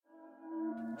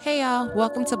Hey y'all,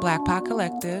 welcome to Black Pod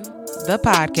Collective, the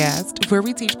podcast where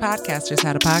we teach podcasters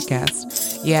how to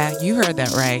podcast. Yeah, you heard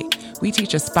that right. We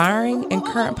teach aspiring and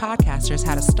current podcasters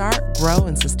how to start, grow,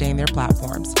 and sustain their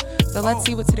platforms. So let's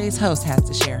see what today's host has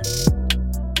to share.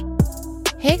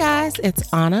 Hey guys,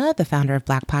 it's Anna, the founder of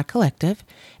Black Pod Collective,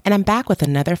 and I'm back with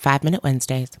another 5-Minute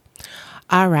Wednesdays.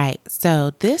 All right,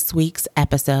 so this week's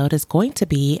episode is going to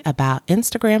be about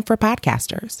Instagram for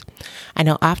podcasters. I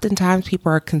know oftentimes people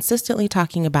are consistently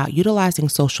talking about utilizing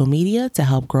social media to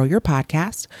help grow your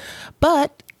podcast,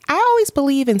 but I always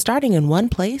believe in starting in one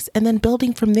place and then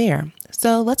building from there.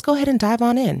 So let's go ahead and dive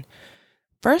on in.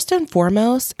 First and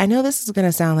foremost, I know this is going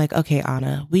to sound like, okay,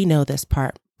 Anna, we know this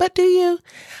part, but do you?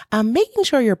 Making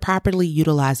sure you're properly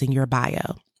utilizing your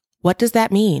bio. What does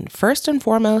that mean? First and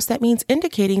foremost, that means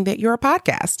indicating that you're a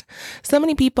podcast. So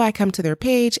many people, I come to their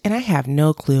page and I have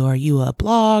no clue. Are you a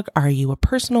blog? Are you a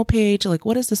personal page? Like,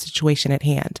 what is the situation at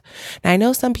hand? Now, I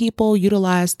know some people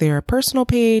utilize their personal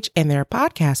page and their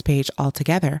podcast page all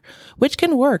together, which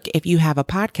can work if you have a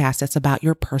podcast that's about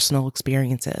your personal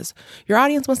experiences. Your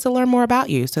audience wants to learn more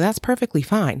about you, so that's perfectly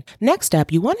fine. Next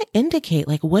up, you want to indicate,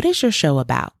 like, what is your show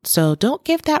about? So don't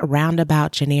give that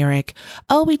roundabout generic,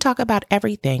 oh, we talk about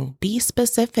everything. Be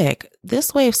specific.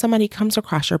 This way, if somebody comes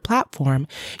across your platform,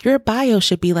 your bio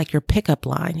should be like your pickup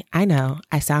line. I know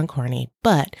I sound corny,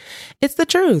 but it's the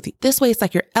truth. This way, it's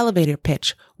like your elevator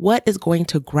pitch. What is going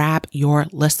to grab your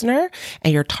listener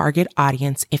and your target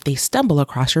audience if they stumble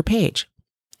across your page?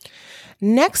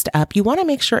 Next up, you want to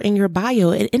make sure in your bio,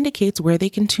 it indicates where they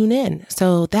can tune in.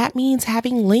 So that means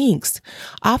having links.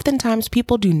 Oftentimes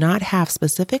people do not have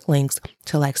specific links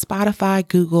to like Spotify,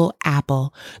 Google,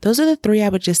 Apple. Those are the three I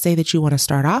would just say that you want to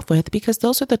start off with because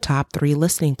those are the top 3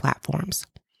 listening platforms.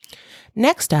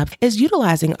 Next up is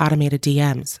utilizing automated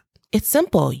DMs. It's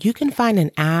simple. You can find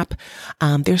an app.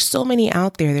 There's so many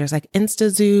out there. There's like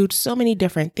InstaZoom, so many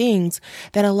different things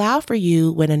that allow for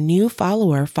you when a new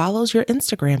follower follows your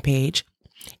Instagram page,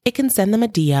 it can send them a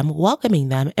DM welcoming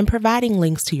them and providing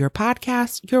links to your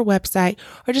podcast, your website,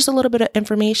 or just a little bit of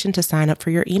information to sign up for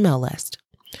your email list.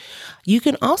 You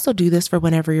can also do this for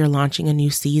whenever you're launching a new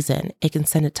season. It can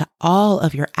send it to all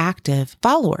of your active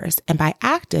followers. And by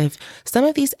active, some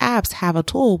of these apps have a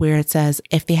tool where it says,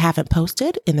 if they haven't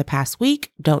posted in the past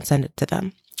week, don't send it to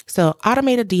them. So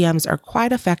automated DMs are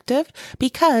quite effective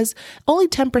because only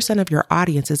 10% of your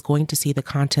audience is going to see the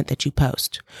content that you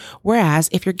post. Whereas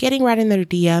if you're getting right in their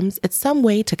DMs, it's some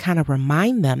way to kind of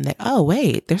remind them that, oh,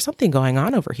 wait, there's something going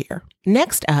on over here.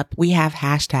 Next up, we have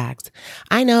hashtags.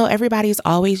 I know everybody's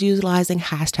always utilizing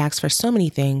hashtags for so many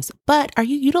things, but are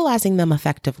you utilizing them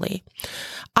effectively?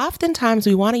 Oftentimes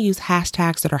we want to use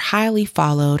hashtags that are highly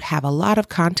followed, have a lot of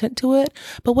content to it,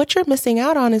 but what you're missing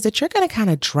out on is that you're going to kind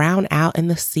of drown out in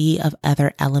the sea of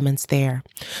other elements there.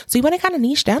 So you want to kind of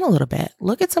niche down a little bit.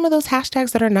 Look at some of those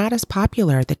hashtags that are not as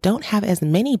popular, that don't have as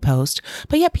many posts,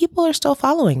 but yet people are still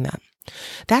following them.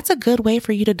 That's a good way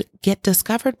for you to get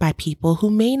discovered by people who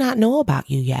may not know about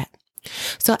you yet.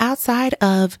 So outside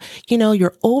of,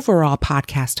 your overall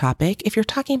podcast topic, if you're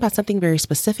talking about something very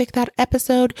specific that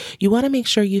episode, you want to make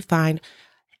sure you find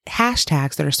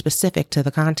hashtags that are specific to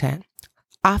the content.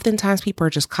 Oftentimes people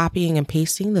are just copying and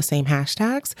pasting the same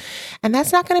hashtags, and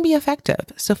that's not going to be effective.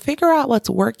 So figure out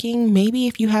what's working. Maybe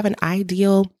if you have an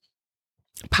ideal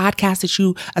podcast that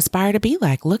you aspire to be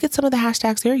like, look at some of the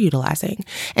hashtags they're utilizing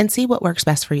and see what works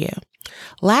best for you.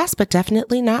 Last but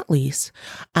definitely not least,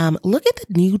 look at the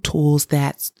new tools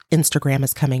that Instagram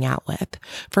is coming out with.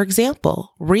 For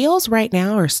example, Reels right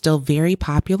now are still very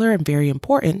popular and very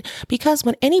important because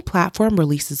when any platform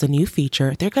releases a new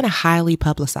feature, they're going to highly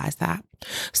publicize that.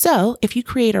 So if you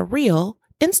create a Reel,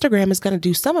 Instagram is going to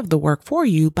do some of the work for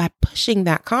you by pushing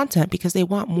that content because they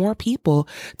want more people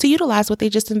to utilize what they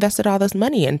just invested all this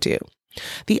money into.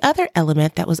 The other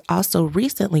element that was also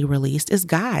recently released is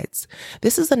guides.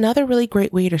 This is another really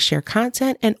great way to share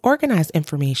content and organize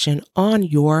information on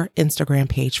your Instagram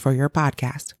page for your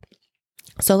podcast.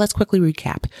 So let's quickly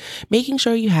recap. Making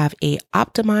sure you have a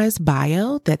optimized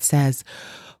bio that says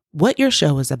what your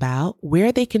show is about,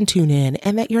 where they can tune in,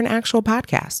 and that you're an actual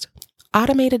podcast.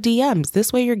 Automated DMs.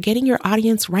 This way you're getting your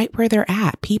audience right where they're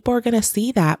at. People are going to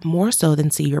see that more so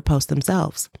than see your post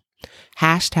themselves.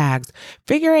 Hashtags.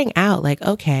 Figuring out like,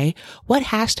 okay, what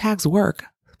hashtags work?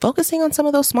 Focusing on some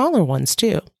of those smaller ones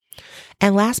too.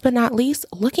 And last but not least,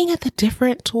 looking at the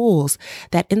different tools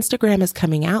that Instagram is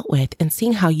coming out with and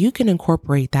seeing how you can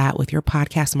incorporate that with your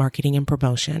podcast marketing and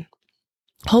promotion.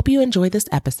 Hope you enjoyed this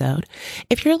episode.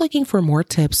 If you're looking for more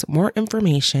tips, more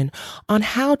information on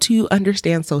how to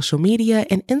understand social media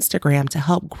and Instagram to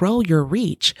help grow your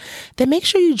reach, then make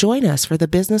sure you join us for the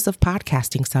Business of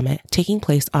Podcasting Summit taking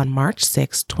place on March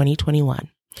 6, 2021.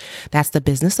 That's the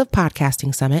Business of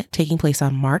Podcasting Summit taking place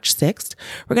on March 6th.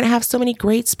 We're going to have so many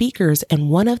great speakers, and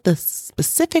one of the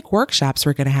specific workshops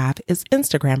we're going to have is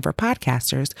Instagram for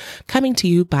Podcasters, coming to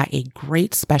you by a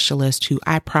great specialist who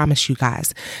I promise you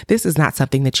guys, this is not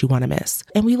something that you want to miss.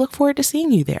 And we look forward to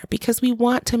seeing you there because we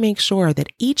want to make sure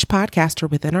that each podcaster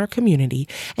within our community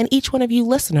and each one of you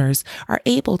listeners are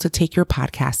able to take your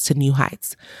podcast to new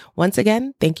heights. Once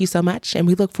again, thank you so much, and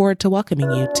we look forward to welcoming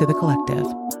you to the collective.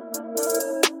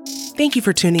 Thank you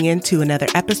for tuning in to another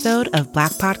episode of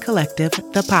Black Pod Collective,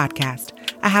 the podcast,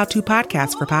 a how-to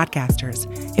podcast for podcasters.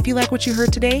 If you like what you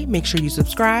heard today, make sure you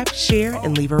subscribe, share,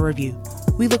 and leave a review.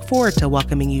 We look forward to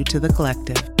welcoming you to the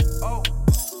collective.